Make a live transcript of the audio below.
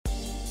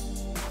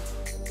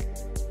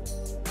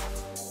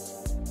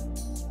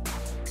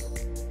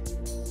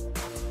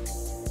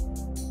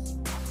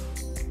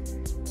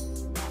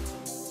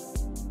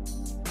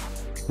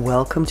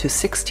Welcome to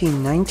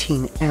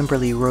 1619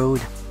 Amberlea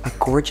Road, a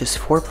gorgeous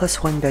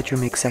 4+1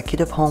 bedroom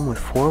executive home with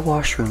 4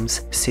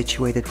 washrooms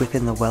situated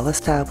within the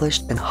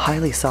well-established and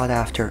highly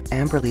sought-after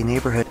Amberlea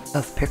neighbourhood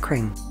of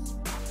Pickering.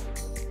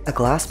 A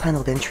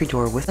glass-panelled entry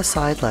door with a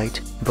sidelight,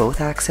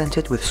 both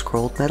accented with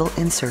scrolled metal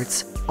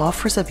inserts,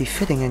 offers a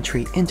befitting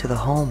entry into the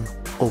home,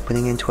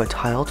 opening into a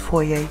tiled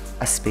foyer,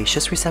 a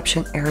spacious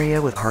reception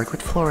area with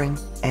hardwood flooring,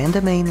 and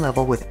a main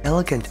level with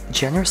elegant,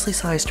 generously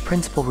sized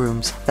principal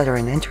rooms that are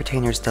an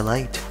entertainer's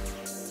delight.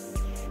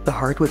 The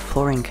hardwood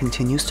flooring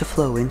continues to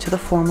flow into the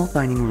formal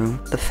dining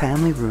room, the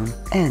family room,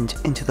 and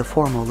into the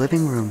formal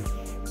living room,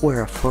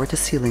 where a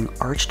floor-to-ceiling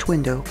arched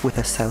window with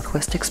a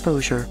southwest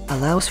exposure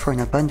allows for an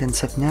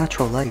abundance of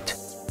natural light,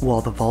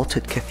 while the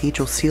vaulted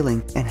cathedral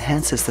ceiling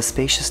enhances the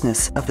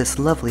spaciousness of this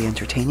lovely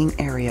entertaining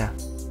area.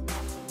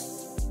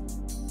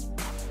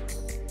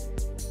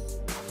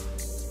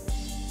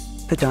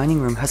 The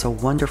dining room has a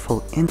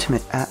wonderful,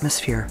 intimate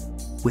atmosphere,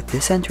 with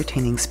this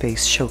entertaining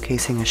space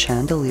showcasing a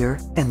chandelier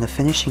and the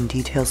finishing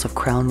details of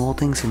crown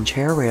moldings and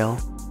chair rail,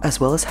 as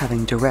well as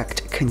having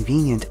direct,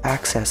 convenient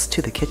access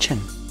to the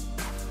kitchen.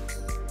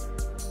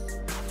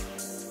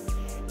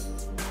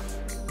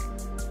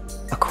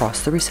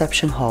 Across the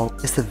reception hall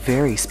is the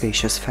very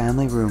spacious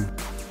family room.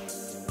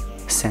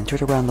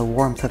 Centered around the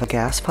warmth of a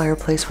gas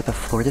fireplace with a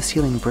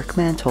floor-to-ceiling brick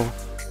mantel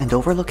and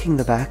overlooking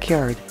the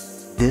backyard,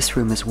 this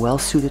room is well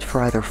suited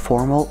for either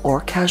formal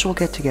or casual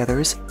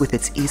get-togethers with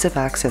its ease of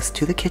access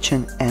to the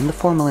kitchen and the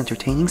formal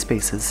entertaining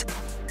spaces,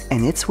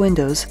 and its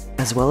windows,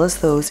 as well as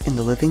those in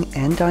the living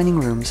and dining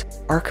rooms,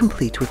 are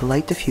complete with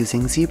light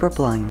diffusing zebra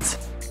blinds.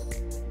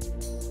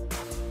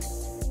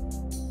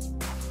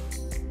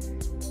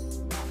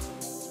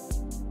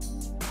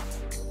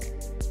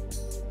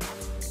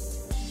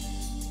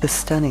 The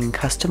stunning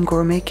custom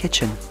gourmet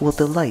kitchen will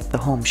delight the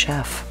home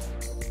chef.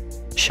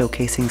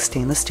 Showcasing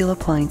stainless steel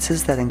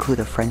appliances that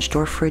include a French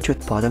door fridge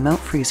with bottom-mount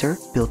freezer,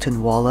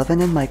 built-in wall oven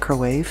and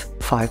microwave,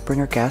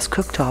 5-burner gas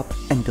cooktop,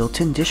 and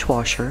built-in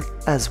dishwasher,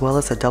 as well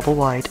as a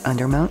double-wide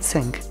under-mount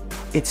sink.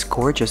 Its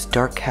gorgeous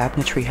dark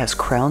cabinetry has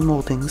crown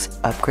moldings,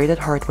 upgraded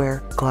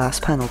hardware,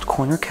 glass-paneled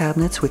corner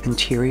cabinets with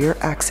interior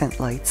accent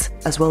lights,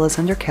 as well as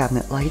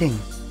under-cabinet lighting,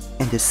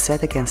 and is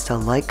set against a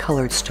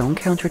light-colored stone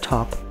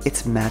countertop,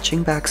 its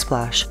matching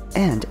backsplash,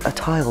 and a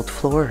tiled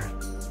floor.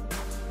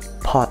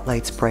 Pot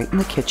lights brighten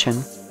the kitchen,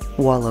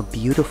 while a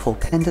beautiful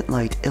pendant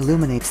light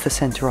illuminates the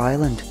center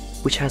island,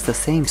 which has the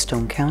same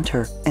stone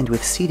counter and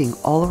with seating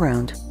all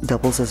around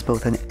doubles as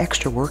both an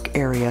extra work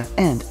area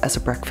and as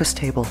a breakfast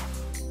table.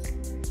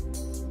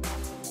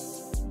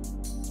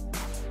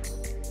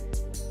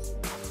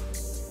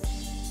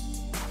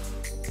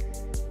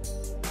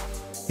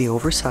 The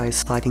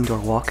oversized sliding door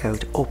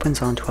walkout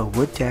opens onto a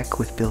wood deck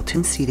with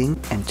built-in seating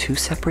and 2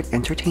 separate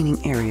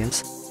entertaining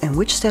areas, and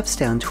which steps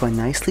down to a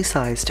nicely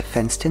sized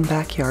fenced-in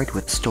backyard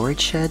with storage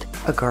shed,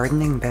 a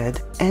gardening bed,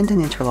 and an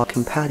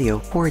interlocking patio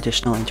for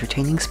additional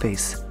entertaining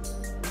space.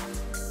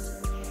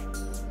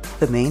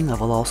 The main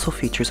level also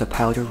features a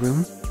powder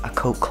room, a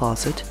coat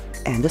closet,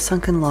 and a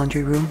sunken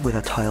laundry room with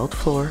a tiled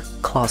floor,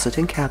 closet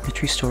and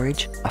cabinetry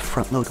storage, a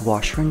front-load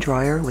washer and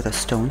dryer with a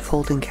stone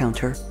folding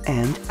counter,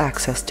 and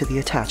access to the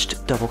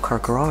attached double-car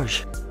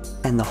garage.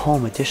 And the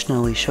home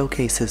additionally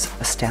showcases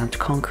a stamped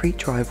concrete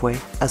driveway,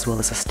 as well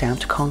as a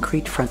stamped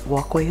concrete front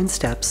walkway and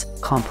steps,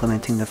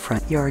 complementing the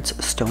front yard's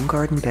stone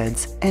garden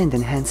beds and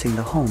enhancing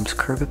the home's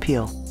curb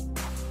appeal.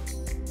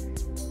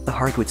 The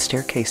hardwood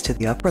staircase to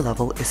the upper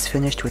level is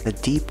finished with a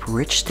deep,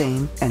 rich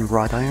stain and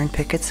wrought iron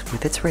pickets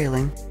with its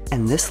railing,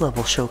 and this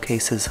level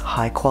showcases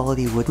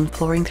high-quality wooden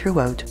flooring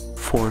throughout,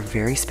 4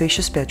 very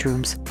spacious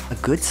bedrooms, a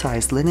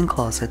good-sized linen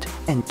closet,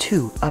 and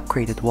 2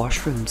 upgraded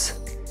washrooms.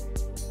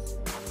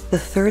 The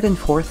 3rd and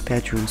 4th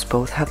bedrooms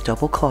both have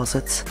double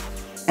closets,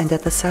 and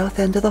at the south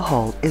end of the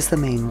hall is the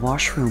main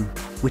washroom,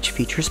 which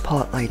features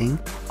pot lighting,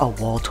 a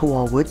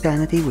wall-to-wall wood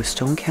vanity with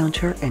stone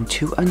counter and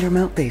 2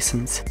 undermount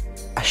basins,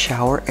 a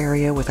shower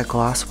area with a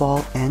glass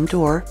wall and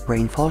door,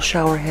 rainfall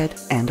shower head,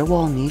 and a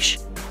wall niche,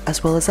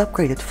 as well as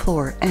upgraded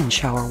floor and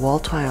shower wall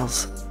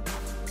tiles.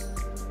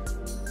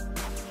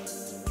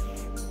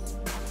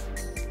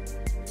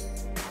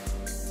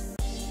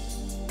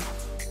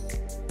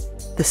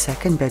 The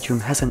 2nd bedroom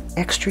has an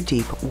extra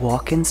deep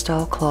walk-in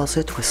style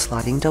closet with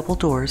sliding double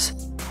doors,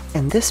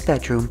 and this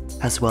bedroom,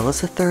 as well as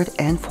the 3rd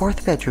and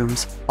 4th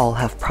bedrooms, all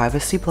have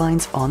privacy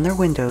blinds on their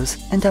windows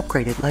and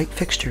upgraded light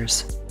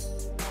fixtures.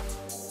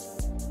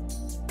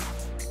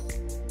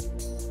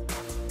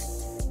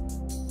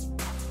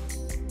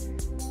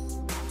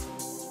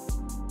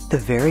 The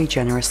very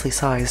generously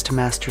sized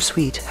master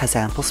suite has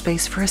ample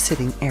space for a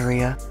sitting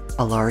area,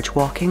 a large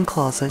walk-in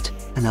closet,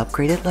 an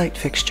upgraded light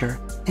fixture,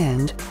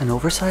 and an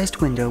oversized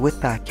window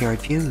with backyard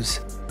views.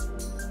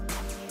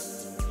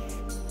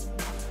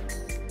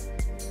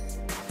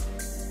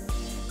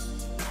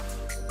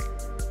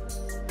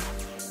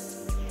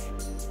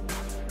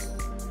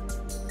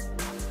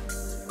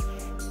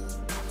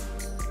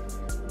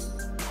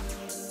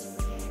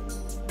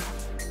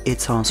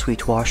 Its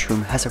ensuite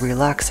washroom has a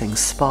relaxing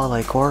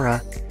spa-like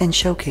aura and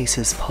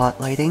showcases pot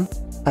lighting,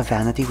 a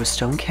vanity with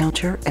stone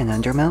counter and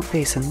undermount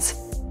basins,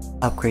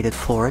 upgraded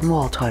floor and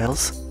wall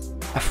tiles,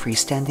 a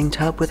freestanding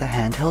tub with a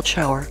handheld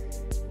shower,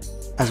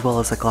 as well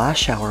as a glass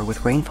shower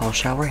with rainfall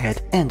shower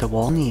head and a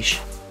wall niche.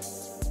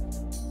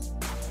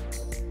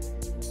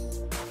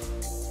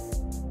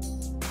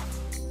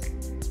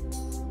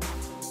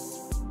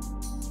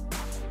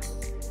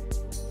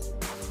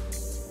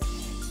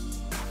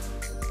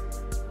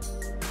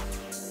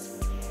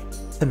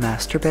 The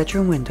master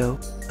bedroom window,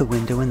 the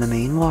window in the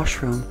main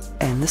washroom,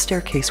 and the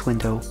staircase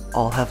window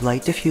all have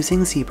light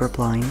diffusing zebra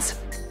blinds,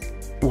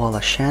 while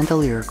a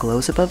chandelier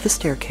glows above the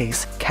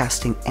staircase,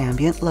 casting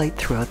ambient light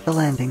throughout the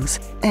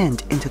landings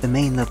and into the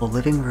main level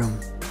living room.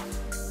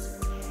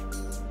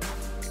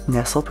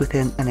 Nestled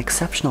within an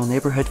exceptional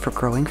neighborhood for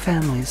growing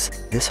families,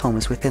 this home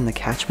is within the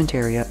catchment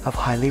area of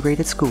highly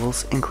rated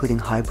schools including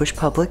Highbush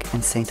Public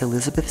and St.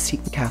 Elizabeth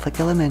Seton Catholic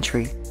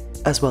Elementary,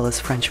 as well as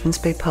Frenchman's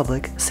Bay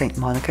Public, St.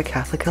 Monica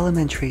Catholic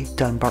Elementary,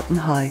 Dunbarton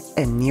High,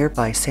 and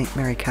nearby St.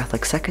 Mary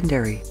Catholic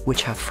Secondary,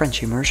 which have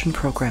French immersion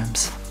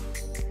programs.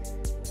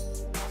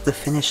 The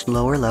finished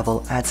lower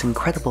level adds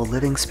incredible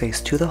living space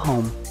to the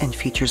home and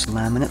features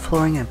laminate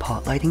flooring and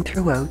pot lighting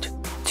throughout,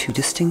 2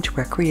 distinct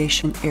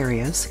recreation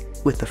areas,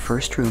 with the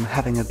first room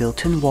having a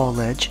built-in wall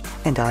ledge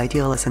and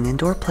ideal as an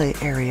indoor play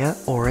area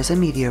or as a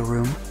media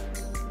room,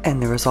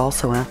 and there is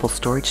also ample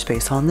storage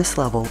space on this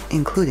level,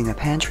 including a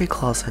pantry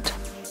closet.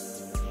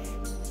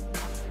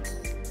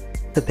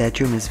 The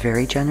bedroom is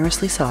very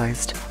generously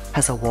sized,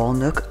 has a wall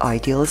nook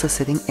ideal as a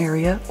sitting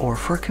area or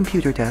for a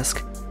computer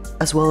desk,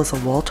 as well as a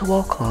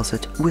wall-to-wall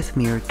closet with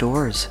mirrored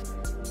doors.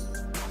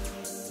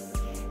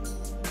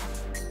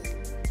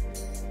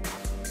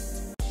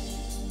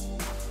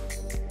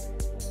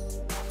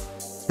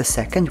 The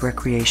second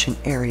recreation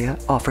area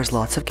offers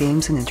lots of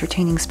games and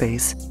entertaining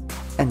space,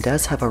 and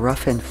does have a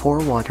rough-end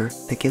for-water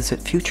that gives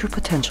it future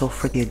potential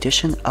for the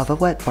addition of a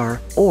wet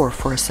bar or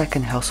for a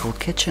second household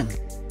kitchen.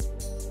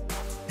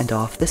 And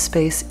off this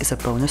space is a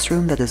bonus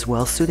room that is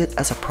well suited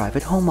as a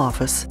private home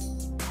office,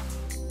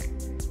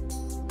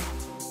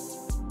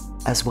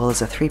 as well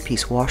as a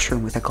 3-piece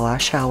washroom with a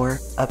glass shower,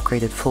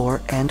 upgraded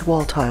floor and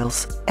wall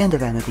tiles, and a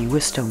vanity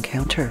with stone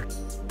counter.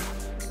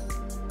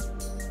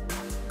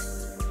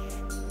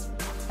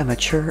 A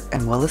mature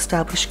and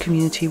well-established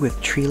community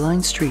with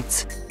tree-lined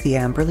streets, the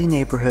Amberlea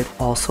neighbourhood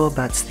also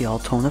abuts the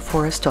Altona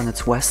Forest on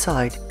its west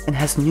side and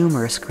has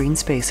numerous green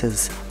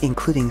spaces,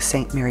 including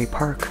St. Mary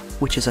Park,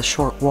 which is a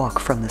short walk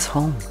from this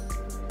home.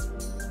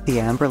 The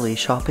Amberlea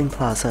Shopping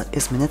Plaza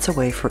is minutes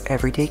away for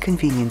everyday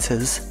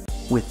conveniences,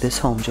 with this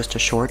home just a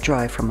short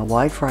drive from a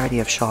wide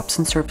variety of shops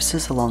and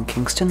services along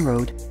Kingston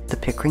Road, the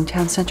Pickering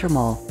Town Centre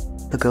Mall,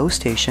 the GO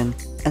Station,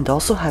 and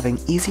also having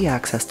easy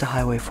access to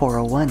Highway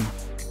 401.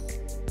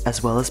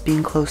 As well as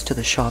being close to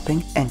the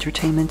shopping,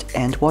 entertainment,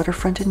 and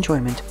waterfront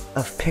enjoyment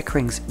of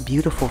Pickering's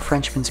beautiful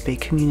Frenchman's Bay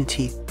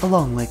community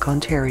along Lake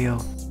Ontario.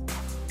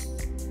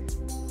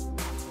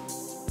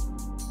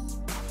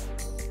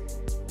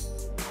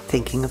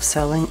 Thinking of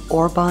selling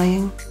or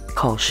buying?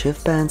 Call Shiv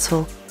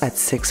Bansal at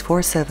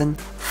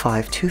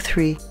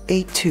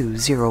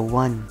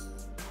 647-523-8201.